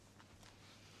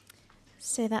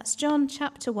So that's John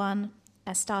chapter 1,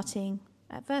 starting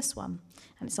at verse 1,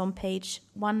 and it's on page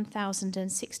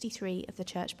 1063 of the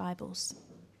Church Bibles.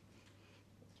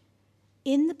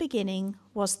 In the beginning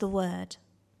was the Word,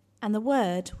 and the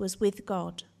Word was with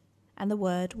God, and the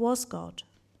Word was God.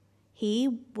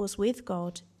 He was with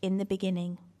God in the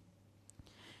beginning.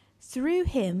 Through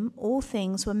him all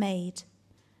things were made.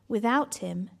 Without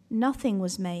him nothing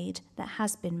was made that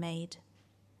has been made.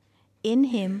 In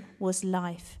him was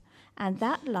life, and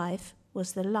that life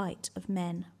was the light of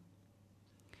men.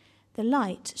 The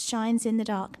light shines in the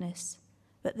darkness,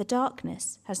 but the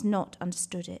darkness has not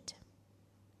understood it.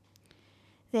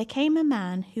 There came a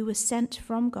man who was sent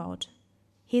from God.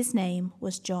 His name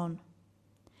was John.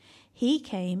 He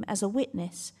came as a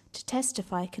witness to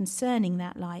testify concerning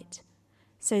that light,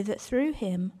 so that through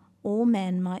him all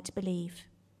men might believe.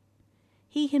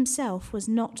 He himself was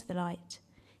not the light.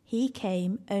 He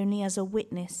came only as a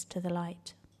witness to the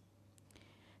light.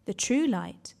 The true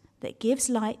light that gives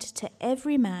light to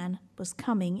every man was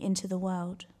coming into the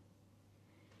world.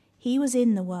 He was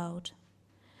in the world,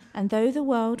 and though the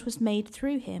world was made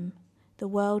through him, the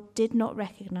world did not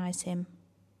recognize him.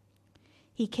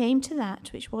 He came to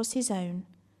that which was his own,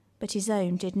 but his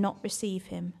own did not receive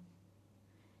him.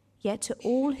 Yet to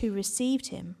all who received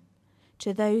him,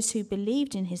 to those who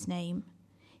believed in his name,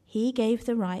 he gave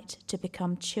the right to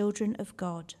become children of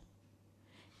God.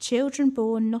 Children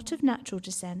born not of natural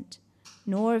descent,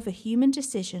 nor of a human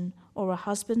decision or a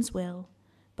husband's will,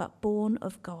 but born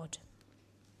of God.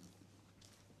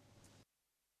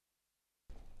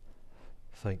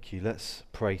 Thank you. Let's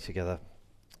pray together.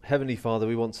 Heavenly Father,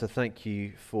 we want to thank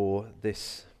you for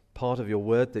this part of your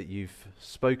word that you've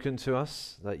spoken to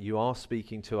us, that you are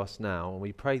speaking to us now, and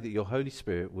we pray that your Holy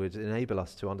Spirit would enable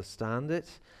us to understand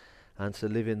it and to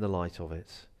live in the light of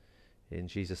it. In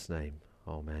Jesus' name,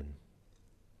 amen.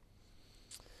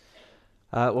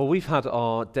 Well, we've had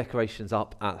our decorations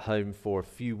up at home for a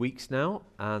few weeks now,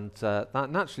 and that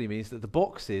naturally means that the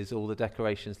boxes all the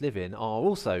decorations live in are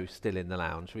also still in the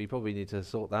lounge. We probably need to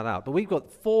sort that out. But we've got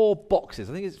 4 boxes.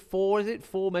 I think it's 4, is it?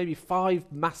 4, maybe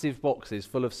 5 massive boxes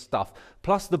full of stuff,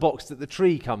 plus the box that the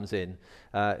tree comes in.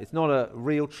 It's not a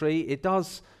real tree. It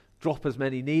does drop as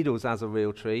many needles as a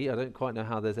real tree. I don't quite know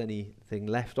how there's anything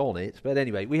left on it. But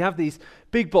anyway, we have these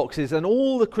big boxes and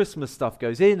all the Christmas stuff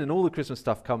goes in and all the Christmas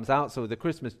stuff comes out. So the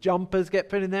Christmas jumpers get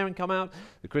put in there and come out,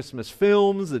 the Christmas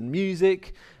films and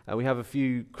music. We have a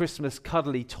few Christmas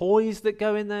cuddly toys that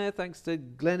go in there, thanks to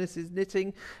Glennis's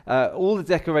knitting. All the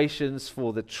decorations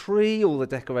for the tree, all the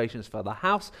decorations for the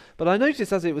house. But I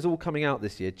noticed as it was all coming out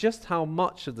this year, just how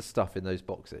much of the stuff in those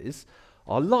boxes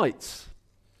are lights.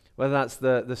 Whether that's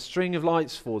the string of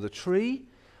lights for the tree,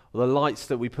 or the lights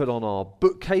that we put on our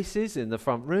bookcases in the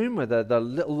front room, whether the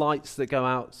little lights that go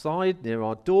outside near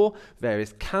our door,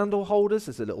 various candle holders.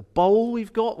 There's a little bowl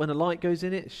we've got. When a light goes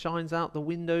in it shines out the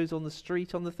windows on the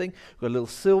street on the thing. We've got a little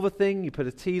silver thing. You put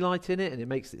a tea light in it and it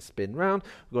makes it spin round.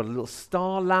 We've got a little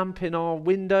star lamp in our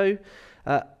window.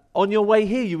 On your way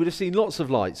here, you would have seen lots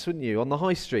of lights, wouldn't you, on the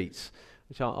high streets,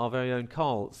 which our very own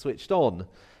Carl switched on.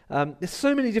 There's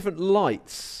so many different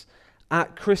lights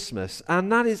at Christmas,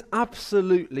 and that is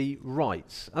absolutely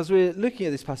right. As we're looking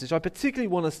at this passage, I particularly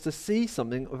want us to see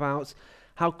something about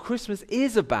how Christmas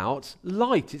is about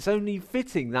light. It's only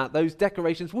fitting that those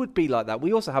decorations would be like that.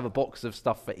 We also have a box of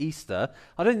stuff for Easter.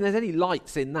 I don't think there's any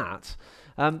lights in that,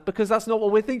 because that's not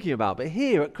what we're thinking about. But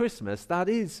here at Christmas, that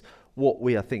is what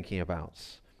we are thinking about.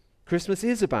 Christmas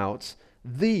is about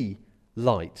the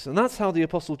light, and that's how the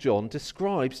Apostle John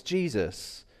describes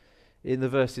Jesus in the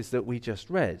verses that we just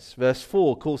read. Verse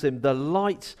 4 calls him the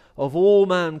light of all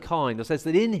mankind, or says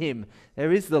that in him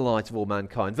there is the light of all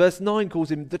mankind. Verse 9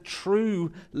 calls him the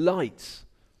true light.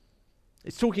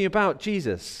 It's talking about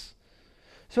Jesus.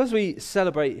 So as we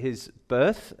celebrate his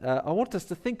birth, I want us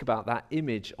to think about that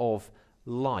image of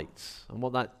light and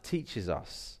what that teaches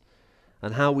us,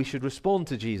 and how we should respond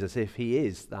to Jesus if he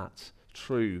is that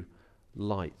true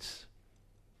light.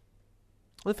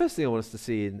 The first thing I want us to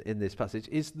see in this passage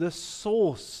is the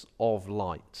source of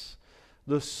light.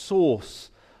 The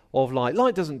source of light.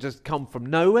 Light doesn't just come from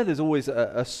nowhere. There's always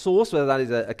a source, whether that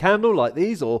is a candle like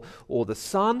these or the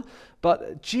sun.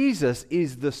 But Jesus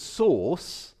is the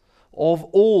source of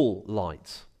all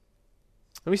light.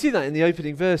 And we see that in the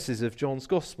opening verses of John's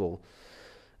Gospel.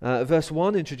 Verse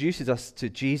 1 introduces us to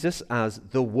Jesus as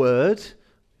the Word.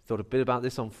 Thought a bit about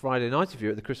this on Friday night if you're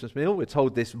at the Christmas meal. We're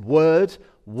told this Word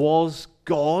was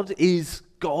God, is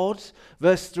God.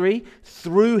 Verse 3,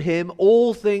 through him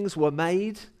all things were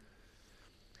made.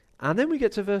 And then we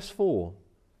get to verse 4.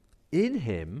 In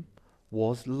him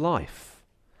was life,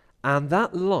 and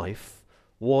that life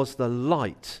was the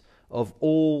light of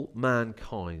all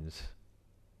mankind.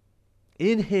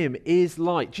 In him is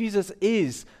light. Jesus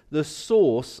is the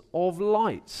source of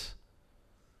light.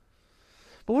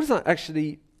 But what does that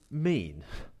actually mean?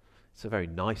 It's a very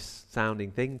nice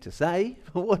sounding thing to say,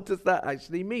 but what does that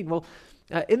actually mean? Well,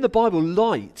 in the Bible,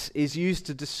 light is used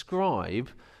to describe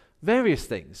various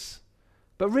things,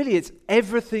 but really it's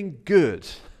everything good,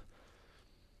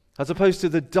 as opposed to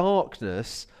the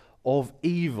darkness of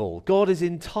evil. God is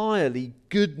entirely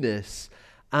goodness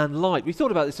and light. We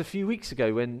thought about this a few weeks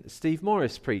ago when Steve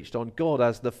Morris preached on God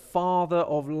as the Father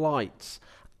of light,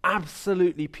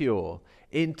 absolutely pure,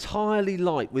 entirely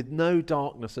light with no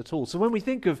darkness at all. So when we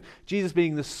think of Jesus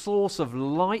being the source of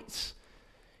light,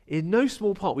 in no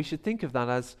small part we should think of that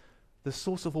as the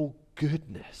source of all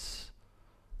goodness,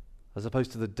 as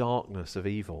opposed to the darkness of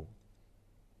evil.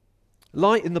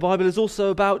 Light in the Bible is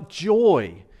also about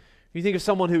joy. You think of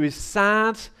someone who is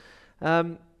sad,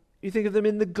 you think of them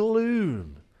in the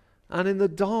gloom and in the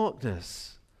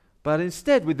darkness. But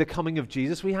instead, with the coming of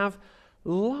Jesus, we have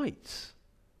light.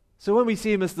 So when we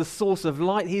see him as the source of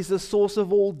light, he's the source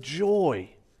of all joy.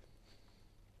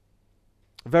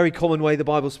 A very common way the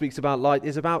Bible speaks about light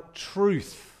is about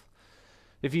truth.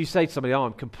 If you say to somebody,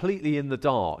 I'm completely in the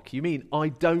dark, you mean, I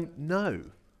don't know.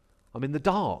 I'm in the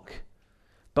dark.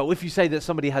 But if you say that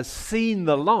somebody has seen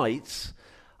the light,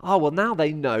 well, now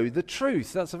they know the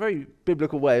truth. That's a very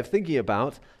biblical way of thinking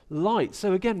about light.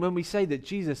 So again, when we say that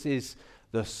Jesus is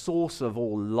the source of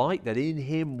all light, that in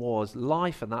him was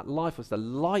life, and that life was the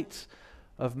light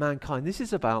of mankind, this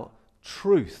is about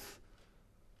truth,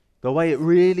 the way it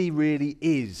really, really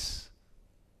is.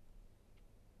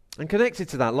 And connected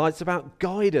to that, light's about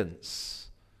guidance.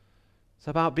 It's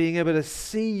about being able to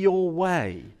see your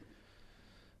way.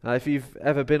 If you've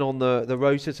ever been on the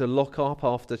rota to lock up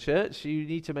after church, you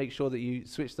need to make sure that you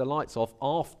switch the lights off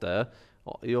after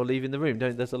you're leaving the room.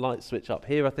 There's a light switch up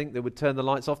here, I think, that would turn the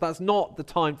lights off. That's not the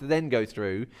time to then go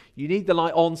through. You need the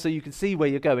light on so you can see where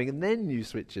you're going, and then you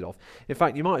switch it off. In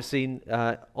fact, you might have seen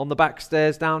on the back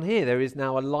stairs down here, there is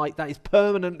now a light that is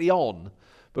permanently on,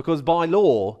 because by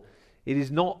law, it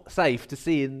is not safe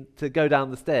to go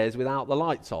down the stairs without the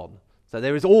lights on. So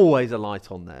there is always a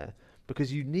light on there,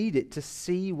 because you need it to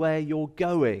see where you're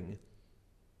going.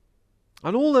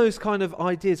 And all those kind of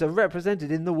ideas are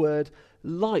represented in the word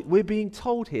light. We're being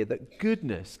told here that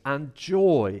goodness and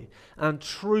joy and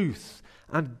truth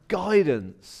and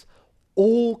guidance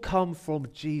all come from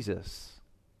Jesus.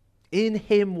 In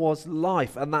him was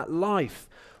life, and that life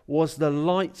was the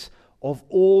light of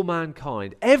all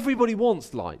mankind. Everybody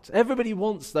wants light. Everybody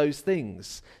wants those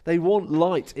things. They want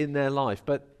light in their life.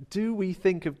 But do we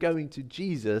think of going to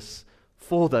Jesus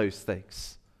for those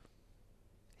things?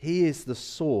 He is the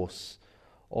source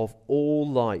of all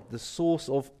light, the source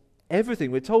of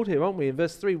everything. We're told here, aren't we, in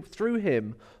verse 3, through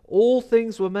him all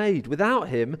things were made. Without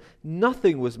him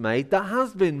nothing was made that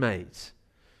has been made.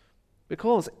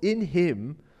 Because in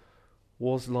him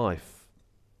was life.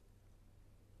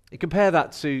 You compare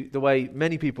that to the way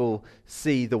many people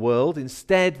see the world.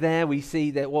 Instead there we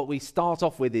see that what we start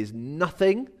off with is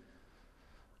nothing,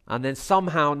 and then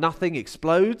somehow nothing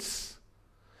explodes,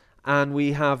 and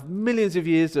we have millions of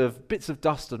years of bits of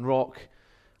dust and rock,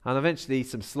 and eventually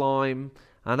some slime,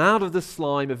 and out of the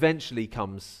slime eventually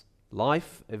comes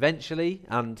life,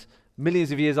 and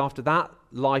millions of years after that,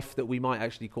 life that we might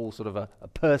actually call sort of a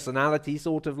personality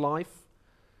sort of life.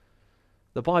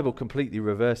 The Bible completely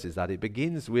reverses that. It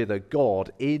begins with a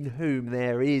God in whom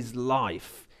there is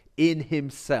life, in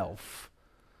himself,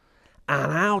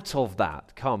 and out of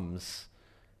that comes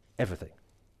everything.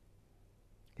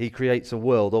 He creates a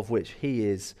world of which he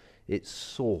is its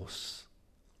source.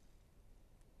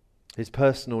 His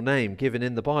personal name given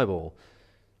in the Bible,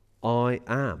 I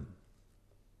am,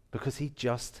 because he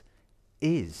just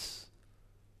is.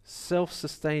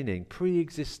 Self-sustaining,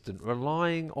 pre-existent,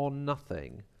 relying on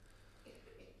nothing.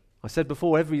 I said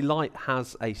before, every light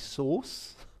has a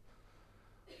source.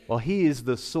 Well, he is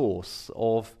the source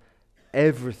of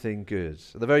everything good.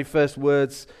 The very first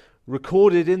words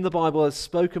recorded in the Bible as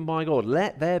spoken by God,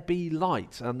 let there be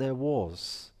light, and there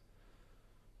was.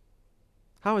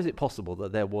 How is it possible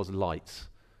that there was light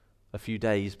a few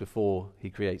days before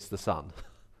he creates the sun?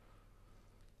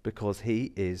 Because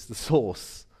he is the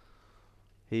source.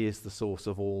 He is the source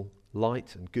of all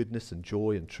light and goodness and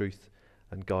joy and truth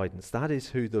and guidance. That is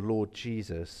who the Lord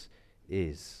Jesus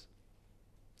is.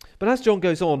 But as John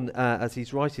goes on, as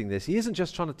he's writing this, he isn't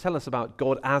just trying to tell us about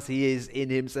God as he is in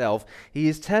himself. He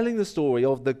is telling the story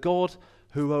of the God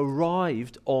who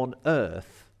arrived on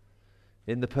earth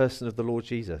in the person of the Lord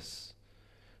Jesus.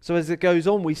 So as it goes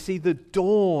on, we see the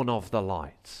dawn of the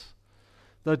light.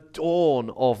 The dawn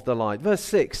of the light. Verse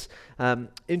 6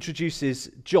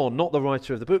 introduces John, not the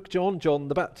writer of the book, John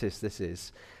the Baptist this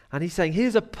is. And he's saying,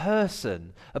 here's a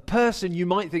person you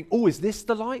might think, oh, is this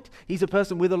the light? He's a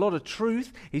person with a lot of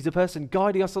truth. He's a person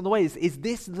guiding us on the way. Is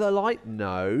this the light?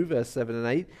 No, verse 7 and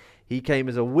 8. He came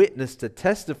as a witness to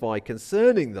testify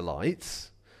concerning the light,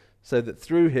 so that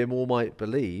through him all might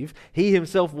believe. He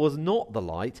himself was not the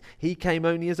light. He came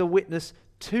only as a witness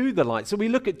to the light. So we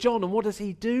look at John, and what does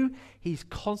he do? He's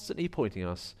constantly pointing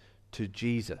us to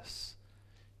Jesus.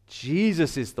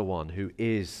 Jesus is the one who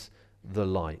is the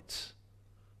light.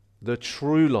 The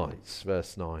true light,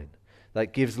 verse 9,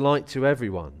 that gives light to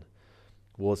everyone,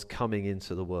 was coming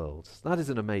into the world. That is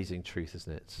an amazing truth,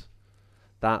 isn't it?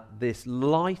 That this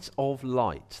light of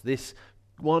light, this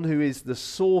one who is the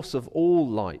source of all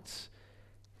light,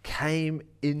 came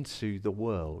into the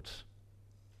world.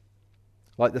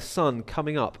 Like the sun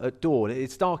coming up at dawn.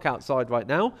 It's dark outside right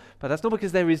now, but that's not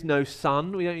because there is no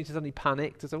sun. We don't need to suddenly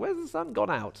panic to say, where's the sun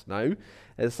gone out? No,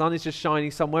 the sun is just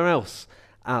shining somewhere else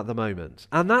at the moment.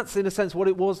 And that's in a sense what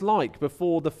it was like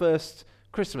before the first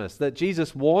Christmas, that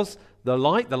Jesus was the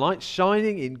light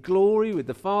shining in glory with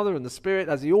the Father and the Spirit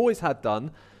as he always had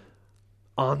done,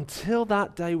 until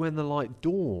that day when the light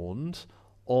dawned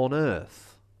on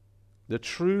earth, the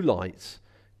true light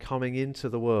coming into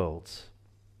the world.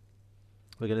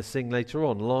 We're going to sing later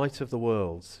on, light of the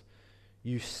world,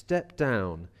 you step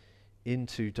down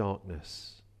into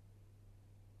darkness.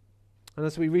 And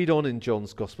as we read on in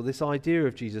John's Gospel, this idea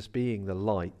of Jesus being the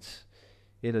light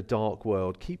in a dark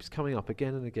world keeps coming up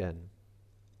again and again.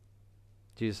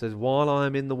 Jesus says, while I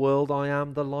am in the world, I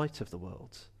am the light of the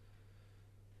world.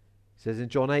 He says in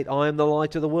John 8, I am the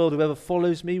light of the world. Whoever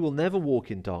follows me will never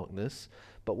walk in darkness,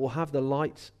 but will have the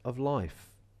light of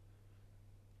life.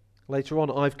 Later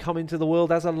on, I've come into the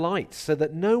world as a light, so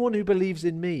that no one who believes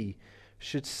in me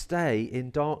should stay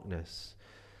in darkness.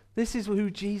 This is who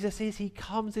Jesus is. He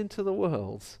comes into the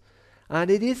world,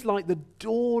 and it is like the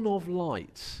dawn of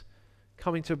light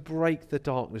coming to break the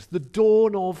darkness, the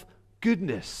dawn of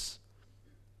goodness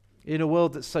in a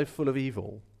world that's so full of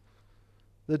evil,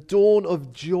 the dawn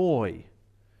of joy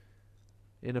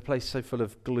in a place so full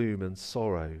of gloom and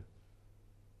sorrow,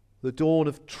 the dawn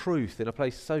of truth in a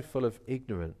place so full of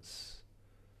ignorance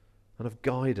and of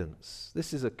guidance.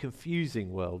 This is a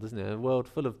confusing world, isn't it? A world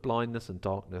full of blindness and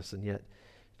darkness, and yet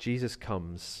Jesus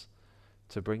comes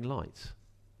to bring light.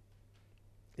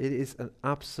 It is an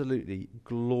absolutely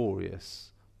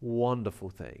glorious, wonderful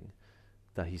thing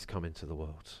that he's come into the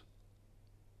world.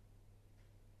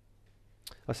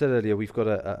 I said earlier we've got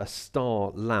a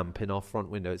star lamp in our front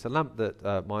window. It's a lamp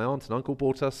that my aunt and uncle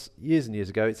bought us years and years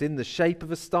ago. It's in the shape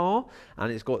of a star,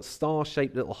 and it's got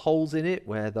star-shaped little holes in it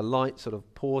where the light sort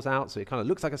of pours out, so it kind of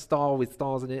looks like a star with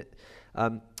stars in it.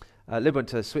 Lib went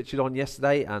to switch it on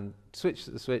yesterday and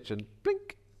switched the switch and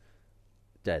blink,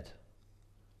 dead.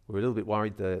 We were a little bit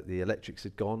worried the electrics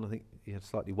had gone. I think he had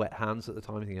slightly wet hands at the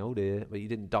time, thinking, oh dear, but you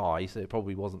didn't die, so it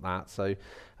probably wasn't that. So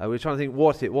we were trying to think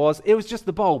what it was. It was just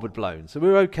the bulb had blown, so we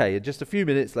were okay. And just a few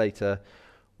minutes later,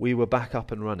 we were back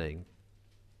up and running.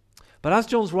 But as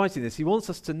John's writing this, he wants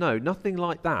us to know nothing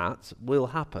like that will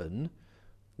happen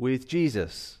with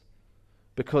Jesus,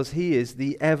 because he is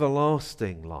the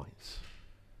everlasting light.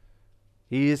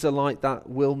 He is a light that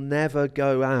will never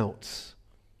go out.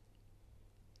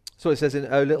 So it says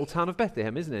in O little town of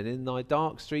Bethlehem, isn't it? In thy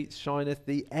dark streets shineth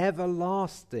the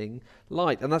everlasting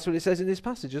light. And that's what it says in this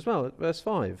passage as well, at verse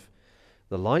 5.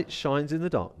 The light shines in the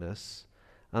darkness,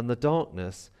 and the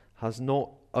darkness has not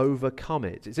overcome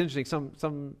it. It's interesting,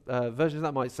 some versions of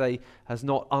that might say has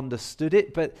not understood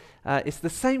it, but it's the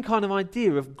same kind of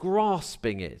idea of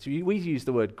grasping it. We use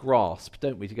the word grasp,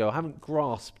 don't we, to go, I haven't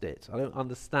grasped it, I don't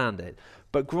understand it.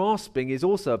 But grasping is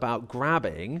also about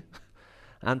grabbing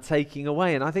and taking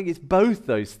away. And I think it's both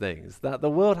those things, that the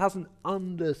world hasn't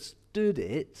understood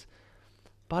it,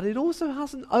 but it also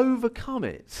hasn't overcome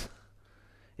it.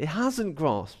 It hasn't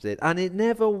grasped it, and it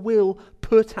never will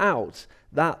put out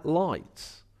that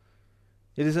light.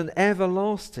 It is an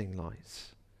everlasting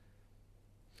light.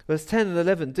 Verse 10 and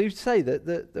 11 do say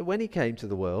that when he came to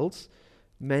the world,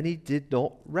 many did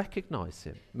not recognize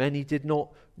him. Many did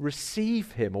not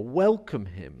receive him or welcome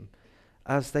him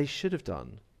as they should have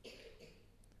done.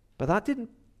 But that didn't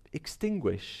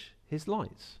extinguish his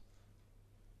light.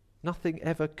 Nothing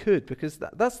ever could, because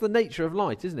that's the nature of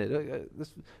light, isn't it?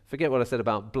 Forget what I said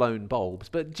about blown bulbs,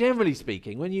 but generally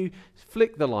speaking, when you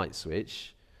flick the light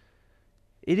switch,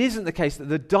 it isn't the case that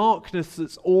the darkness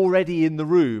that's already in the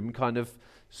room kind of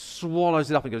swallows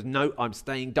it up and goes, no, I'm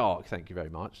staying dark, thank you very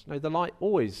much. No, the light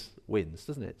always wins,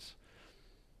 doesn't it?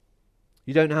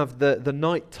 You don't have the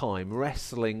night time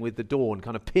wrestling with the dawn,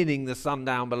 kind of pinning the sun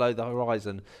down below the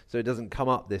horizon so it doesn't come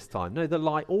up this time. No, the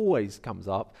light always comes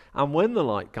up, and when the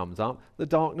light comes up, the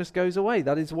darkness goes away.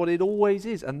 That is what it always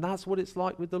is, and that's what it's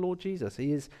like with the Lord Jesus.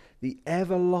 He is the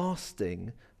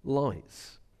everlasting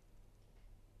light.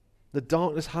 The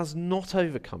darkness has not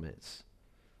overcome it.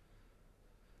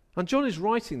 And John is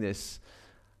writing this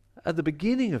at the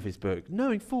beginning of his book,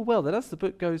 knowing full well that as the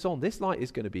book goes on, this light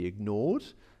is going to be ignored.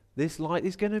 This light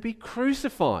is going to be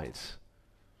crucified.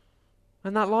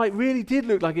 And that light really did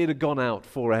look like it had gone out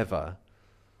forever.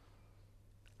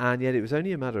 And yet it was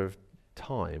only a matter of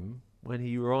time when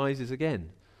he rises again,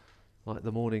 like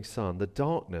the morning sun. The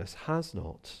darkness has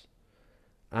not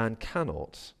and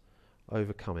cannot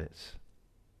overcome it.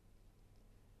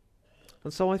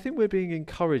 And so I think we're being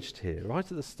encouraged here, right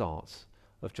at the start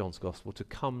of John's Gospel, to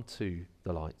come to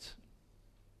the light,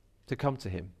 to come to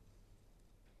him.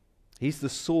 He's the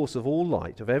source of all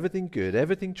light, of everything good,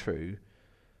 everything true.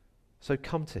 So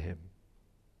come to him.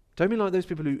 Don't be like those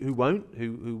people who won't,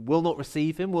 who will not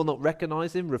receive him, will not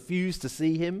recognize him, refuse to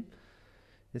see him.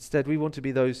 Instead, we want to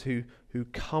be those who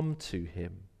come to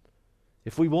him.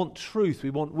 If we want truth,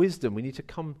 we want wisdom, we need to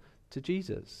come to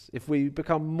Jesus. If we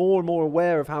become more and more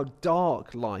aware of how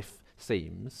dark life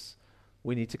seems,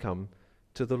 we need to come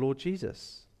to the Lord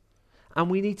Jesus. And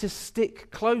we need to stick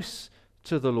close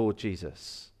to the Lord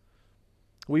Jesus.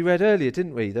 We read earlier,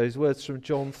 didn't we, those words from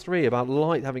John 3 about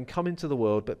light having come into the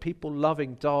world, but people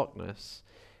loving darkness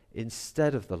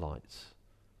instead of the light.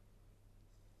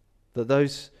 That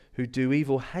those who do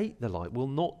evil hate the light, will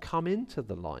not come into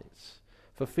the light,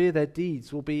 for fear their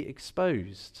deeds will be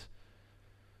exposed.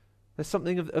 There's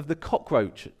something of the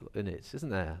cockroach in it,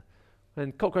 isn't there?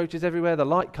 When cockroaches everywhere, the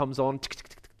light comes on,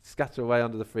 scatter away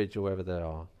under the fridge or wherever they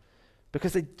are.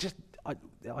 Because they just, I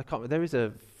can't remember, there is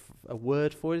a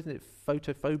word for it, isn't it?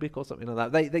 Photophobic or something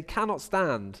like that. They cannot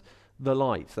stand the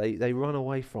light. They run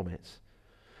away from it.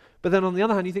 But then on the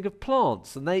other hand, you think of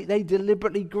plants, and they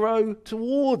deliberately grow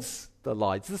towards the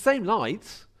light. It's the same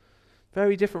light,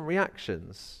 very different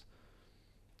reactions.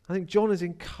 I think John is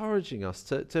encouraging us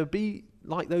to be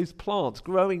like those plants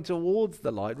growing towards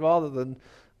the light rather than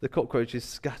the cockroaches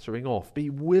scattering off.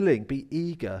 Be willing, be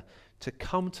eager to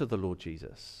come to the Lord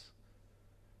Jesus,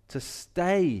 to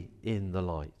stay in the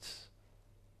light.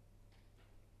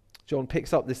 John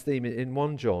picks up this theme in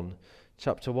 1 John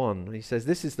chapter 1. He says,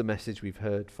 "This is the message we've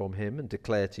heard from him and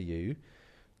declare to you.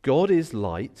 God is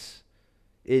light.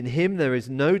 In him there is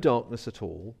no darkness at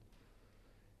all.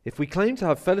 If we claim to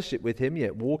have fellowship with him,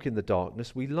 yet walk in the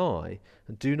darkness, we lie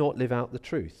and do not live out the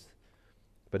truth.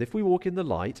 But if we walk in the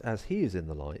light, as he is in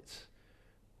the light,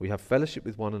 we have fellowship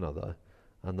with one another,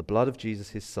 and the blood of Jesus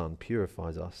his Son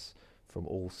purifies us from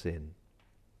all sin."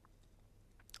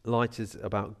 Light is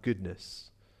about goodness.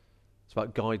 It's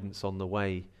about guidance on the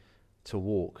way to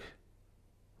walk.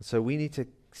 So we need to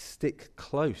stick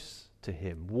close to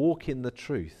him, walk in the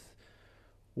truth,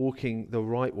 walking the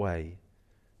right way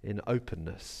in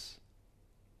openness.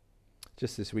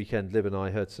 Just this weekend, Lib and I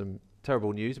heard some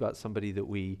terrible news about somebody that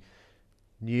we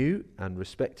knew and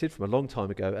respected from a long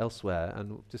time ago elsewhere,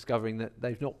 and discovering that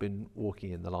they've not been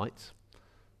walking in the light,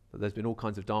 that there's been all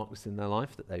kinds of darkness in their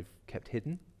life that they've kept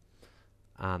hidden,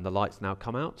 and the light's now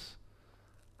come out,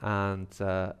 and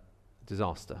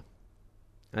disaster.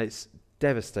 And it's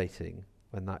devastating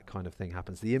when that kind of thing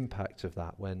happens, the impact of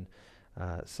that when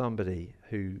somebody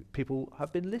who people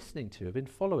have been listening to, have been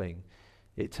following,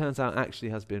 it turns out actually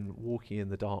has been walking in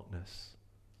the darkness.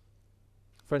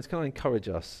 Friends, can I encourage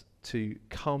us to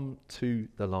come to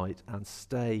the light and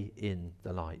stay in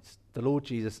the light? The Lord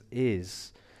Jesus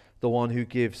is the one who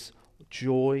gives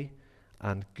joy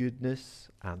and goodness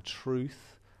and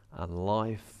truth and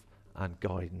life and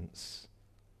guidance.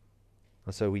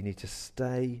 And so we need to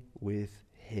stay with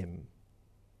him.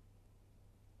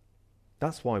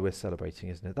 That's why we're celebrating,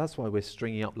 isn't it? That's why we're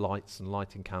stringing up lights and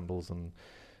lighting candles and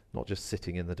not just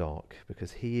sitting in the dark,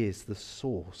 because he is the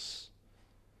source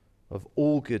of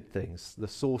all good things, the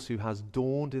source who has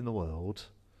dawned in the world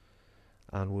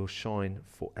and will shine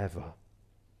forever.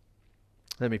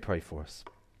 Let me pray for us.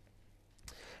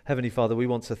 Heavenly Father, we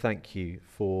want to thank you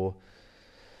for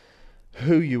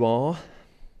who you are,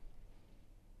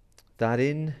 that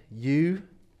in you,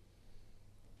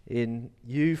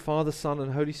 Father, Son,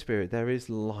 and Holy Spirit, there is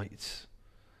light.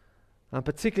 And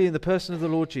particularly in the person of the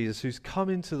Lord Jesus, who's come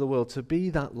into the world to be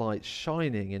that light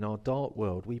shining in our dark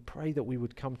world, we pray that we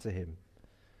would come to him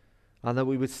and that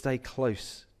we would stay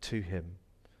close to him.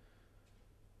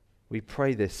 We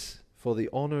pray this for the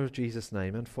honor of Jesus'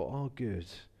 name and for our good.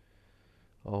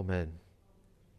 Amen.